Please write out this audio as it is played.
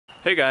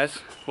Hey guys,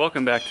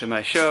 welcome back to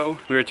my show.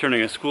 We are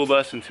turning a school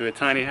bus into a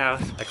tiny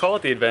house. I call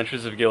it the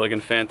Adventures of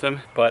Gilligan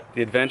Phantom, but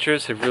the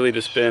adventures have really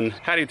just been,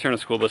 how do you turn a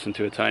school bus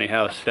into a tiny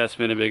house? That's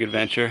been a big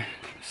adventure.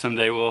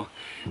 Someday we'll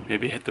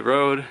maybe hit the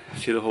road,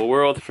 see the whole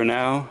world. For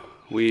now,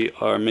 we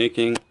are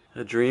making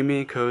a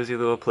dreamy, cozy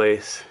little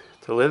place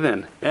to live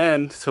in.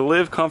 And to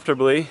live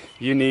comfortably,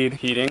 you need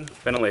heating,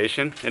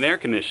 ventilation, and air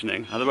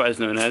conditioning, otherwise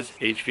known as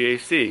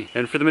HVAC.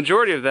 And for the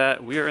majority of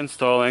that, we are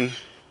installing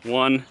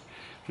one,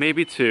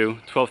 maybe two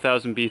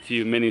 12,000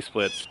 BTU mini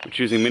splits. We're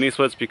choosing mini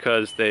splits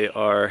because they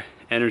are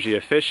energy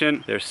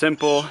efficient, they're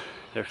simple,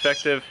 they're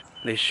effective.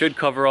 They should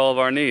cover all of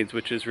our needs,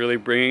 which is really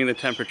bringing the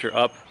temperature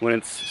up when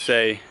it's,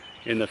 say,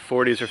 in the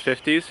 40s or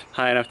 50s,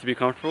 high enough to be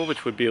comfortable,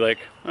 which would be like,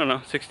 I don't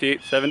know,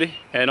 68, 70.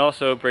 And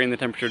also bringing the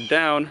temperature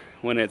down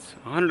when it's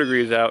 100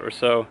 degrees out or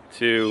so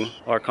to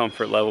our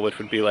comfort level, which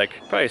would be like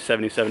probably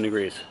 77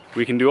 degrees.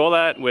 We can do all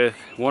that with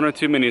one or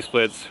two mini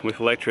splits with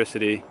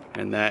electricity,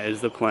 and that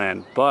is the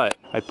plan. But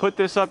I put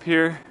this up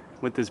here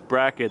with this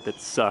bracket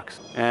that sucks,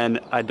 and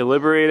I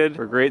deliberated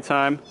for a great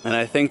time, and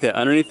I think that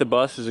underneath the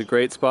bus is a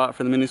great spot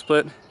for the mini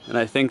split, and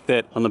I think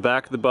that on the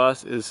back of the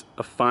bus is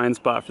a fine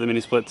spot for the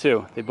mini split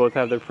too. They both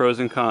have their pros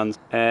and cons,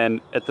 and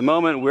at the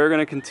moment we're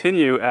going to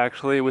continue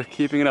actually with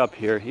keeping it up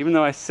here. Even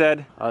though I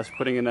said I was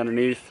putting it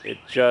underneath, it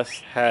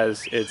just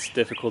has its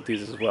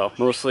difficulties as well,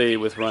 mostly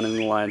with running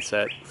the line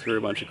set through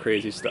a bunch of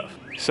crazy stuff.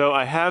 So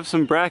I have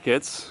some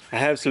brackets. I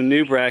have some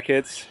new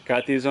brackets,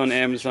 got these on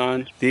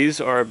Amazon. These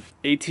are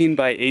 18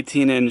 by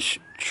 18 inch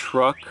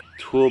truck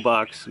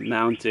toolbox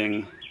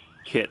mounting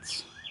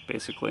kits,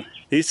 basically.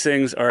 These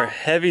things are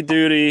heavy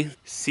duty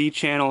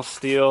C-channel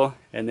steel,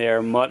 and they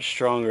are much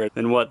stronger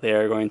than what they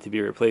are going to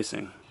be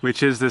replacing,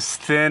 which is this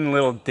thin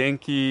little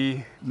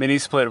dinky mini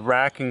split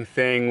racking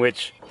thing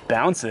which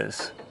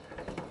bounces,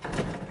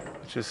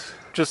 which is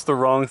just the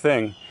wrong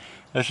thing.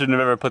 I shouldn't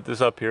have ever put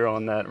this up here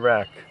on that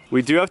rack.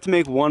 We do have to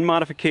make one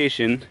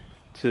modification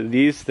to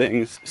these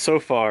things so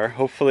far.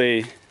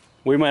 Hopefully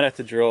we might have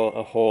to drill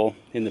a hole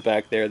in the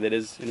back there that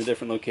is in a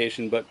different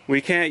location, but we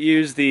can't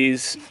use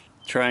these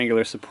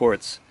triangular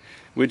supports,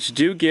 which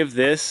do give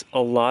this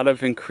a lot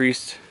of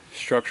increased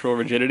structural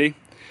rigidity,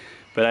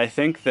 but I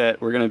think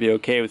that we're going to be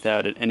okay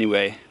without it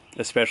anyway,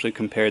 especially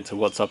compared to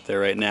what's up there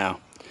right now.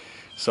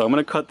 So I'm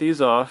going to cut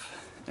these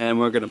off and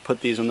we're going to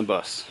put these on the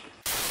bus.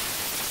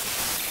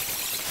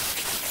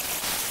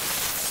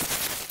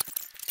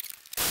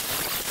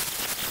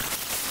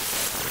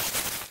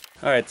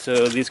 Alright,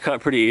 so these cut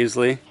pretty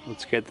easily.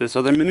 Let's get this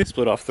other mini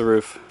split off the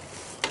roof.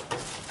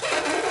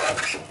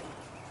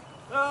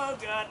 Oh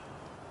god.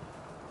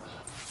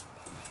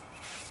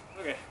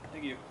 Okay,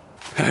 thank you.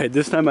 Alright,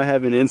 this time I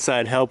have an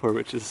inside helper,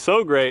 which is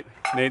so great.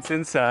 Nate's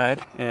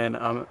inside, and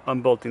I'm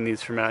unbolting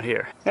these from out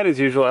here. And as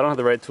usual, I don't have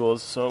the right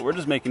tools, so we're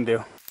just making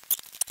do.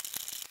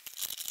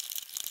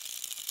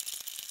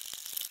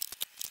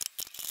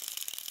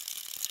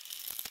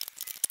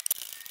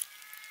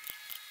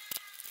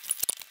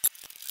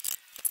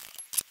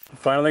 I'm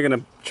finally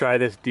gonna try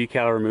this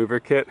decal remover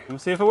kit and we'll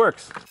see if it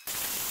works.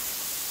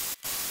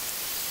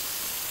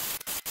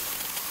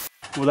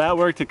 Well, that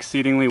worked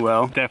exceedingly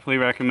well. Definitely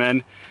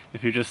recommend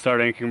if you're just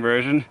starting a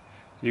conversion,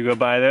 you go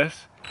buy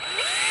this.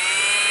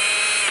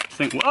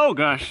 Think, oh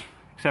gosh,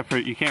 except for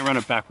you can't run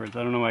it backwards.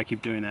 I don't know why I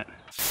keep doing that.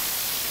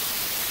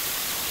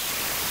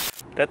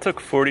 That took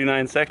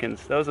 49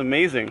 seconds. That was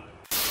amazing.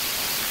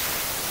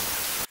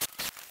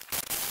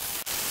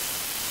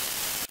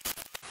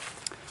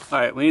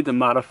 Alright, we need to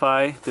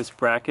modify this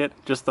bracket,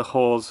 just the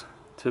holes,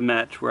 to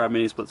match where our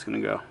mini split's gonna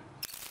go.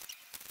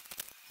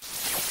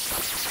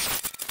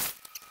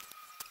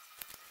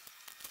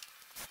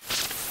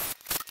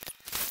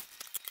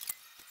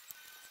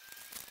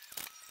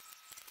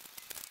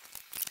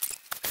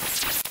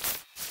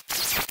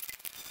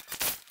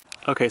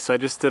 Okay, so I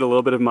just did a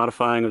little bit of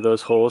modifying of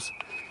those holes.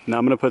 Now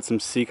I'm gonna put some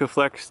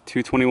Sikaflex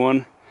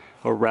 221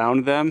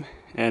 around them,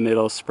 and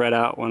it'll spread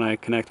out when I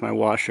connect my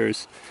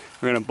washers.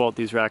 We're gonna bolt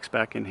these racks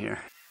back in here.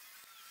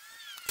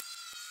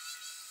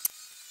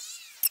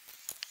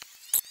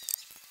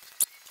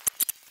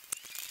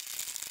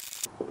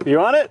 You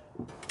on it?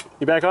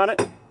 You back on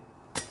it?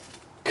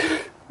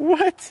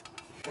 What?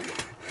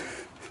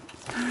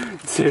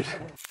 Dude.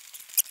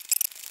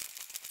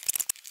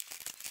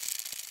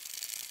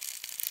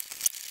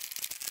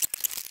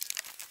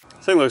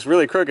 This thing looks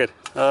really crooked.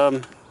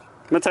 I'm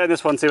gonna tighten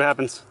this one, see what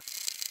happens.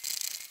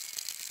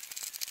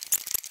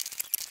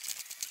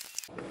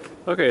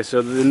 Okay,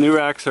 so the new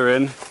racks are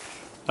in.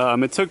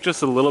 It took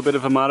just a little bit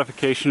of a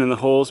modification in the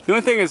holes. The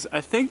only thing is,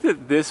 I think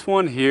that this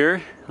one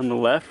here on the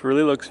left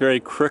really looks very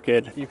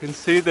crooked. You can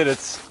see that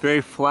it's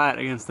very flat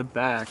against the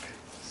back.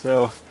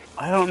 So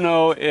I don't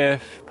know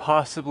if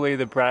possibly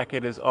the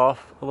bracket is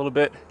off a little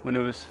bit when it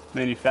was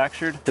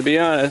manufactured. To be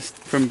honest,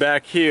 from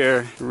back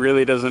here, it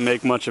really doesn't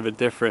make much of a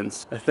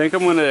difference. I think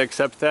I'm gonna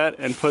accept that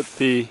and put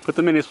the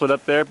mini split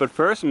up there, but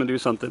first I'm gonna do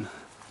something.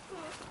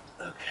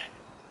 Okay.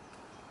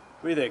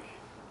 What do you think?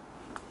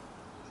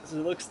 Does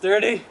it look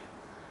sturdy?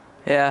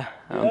 Yeah,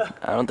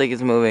 I don't think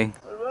it's moving.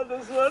 What about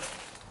this one?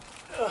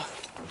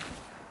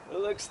 It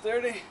looks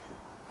sturdy.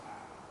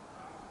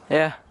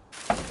 Yeah.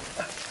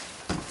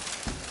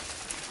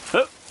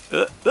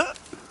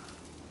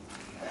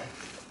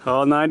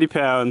 All 90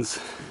 pounds.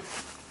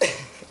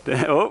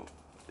 Oh,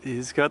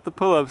 he's got the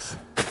pull-ups.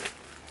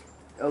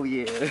 Oh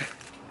yeah.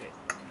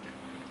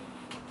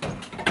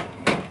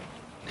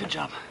 Good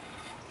job.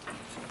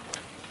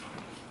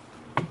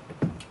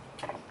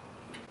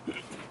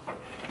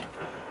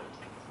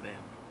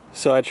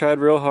 So I tried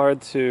real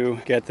hard to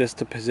get this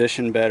to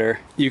position better.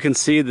 You can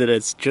see that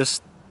it's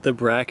just the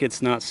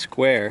bracket's not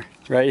square.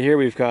 Right here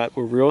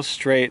we're real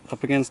straight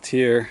up against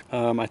here.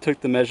 I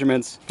took the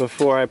measurements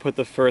before I put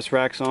the first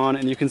racks on,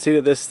 and you can see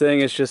that this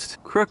thing is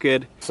just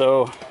crooked.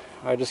 So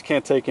I just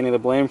can't take any of the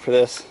blame for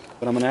this.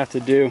 What I'm gonna have to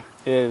do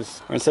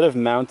is, instead of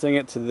mounting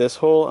it to this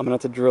hole, I'm gonna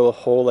have to drill a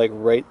hole like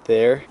right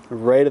there,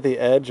 right at the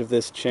edge of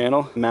this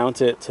channel,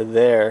 mount it to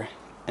there,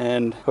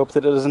 and hope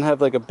that it doesn't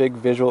have like a big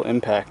visual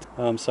impact.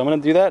 So I'm gonna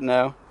do that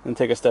now and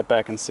take a step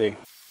back and see.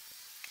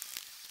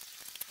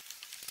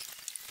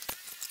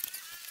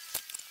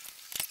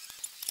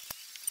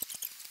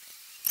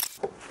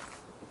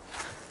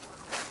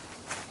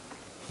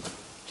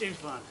 James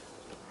Bond.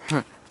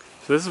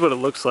 So this is what it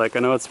looks like.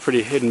 I know it's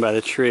pretty hidden by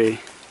the tree,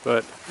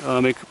 but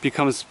it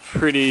becomes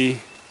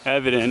pretty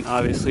evident,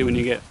 obviously, when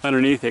you get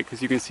underneath it,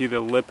 because you can see the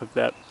lip of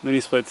that mini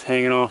split's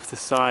hanging off the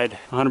side.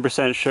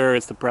 100% sure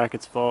it's the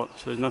bracket's fault,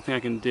 so there's nothing I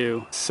can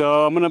do.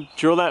 So I'm gonna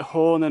drill that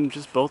hole and then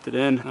just bolt it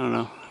in. I don't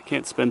know. I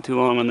can't spend too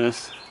long on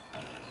this.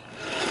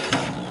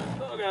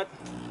 Oh God.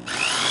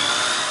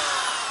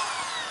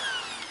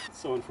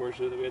 It's so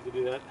unfortunate that we had to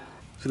do that.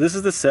 So this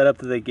is the setup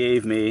that they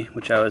gave me,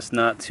 which I was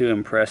not too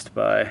impressed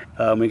by.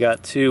 We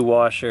got 2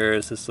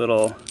 washers, this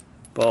little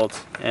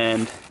bolt,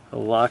 and a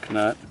lock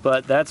nut.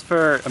 But that's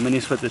for a mini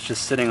split that's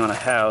just sitting on a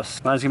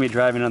house. Mine's gonna be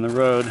driving on the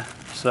road,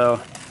 so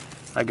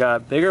I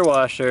got bigger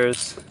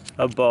washers,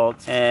 a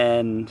bolt,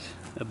 and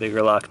a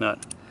bigger lock nut.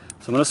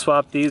 So I'm gonna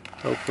swap these.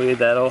 Hopefully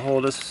that'll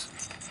hold us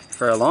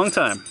for a long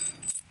time.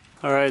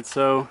 All right,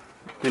 so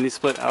mini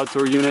split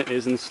outdoor unit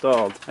is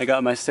installed. I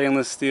got my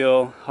stainless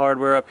steel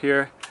hardware up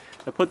here.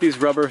 I put these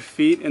rubber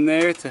feet in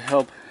there to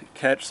help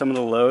catch some of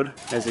the load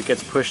as it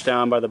gets pushed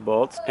down by the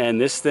bolts. And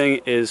this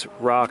thing is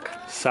rock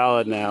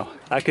solid now.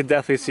 I could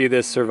definitely see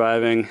this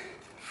surviving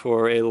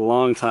for a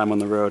long time on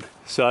the road.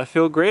 So I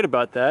feel great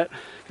about that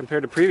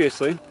compared to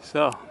previously.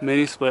 So,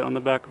 mini split on the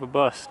back of a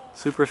bus.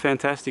 Super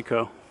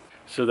fantastico.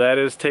 So that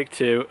is take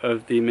 2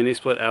 of the mini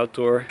split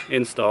outdoor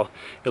install,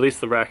 at least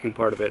the racking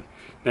part of it.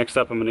 Next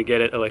up, I'm gonna get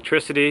it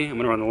electricity. I'm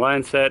gonna run the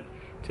line set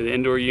to the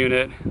indoor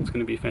unit. It's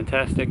gonna be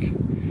fantastic.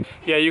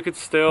 Yeah, you could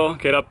still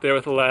get up there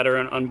with a ladder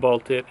and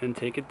unbolt it and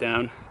take it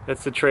down.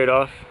 That's the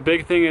trade-off. The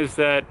big thing is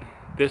that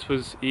this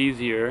was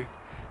easier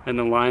and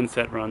the line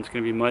set run's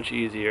gonna be much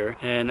easier,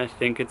 and I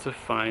think it's a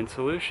fine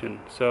solution.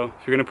 So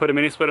if you're gonna put a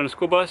mini split on a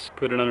school bus,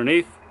 put it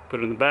underneath, put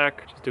it in the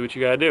back, just do what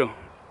you gotta do.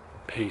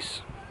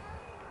 Peace.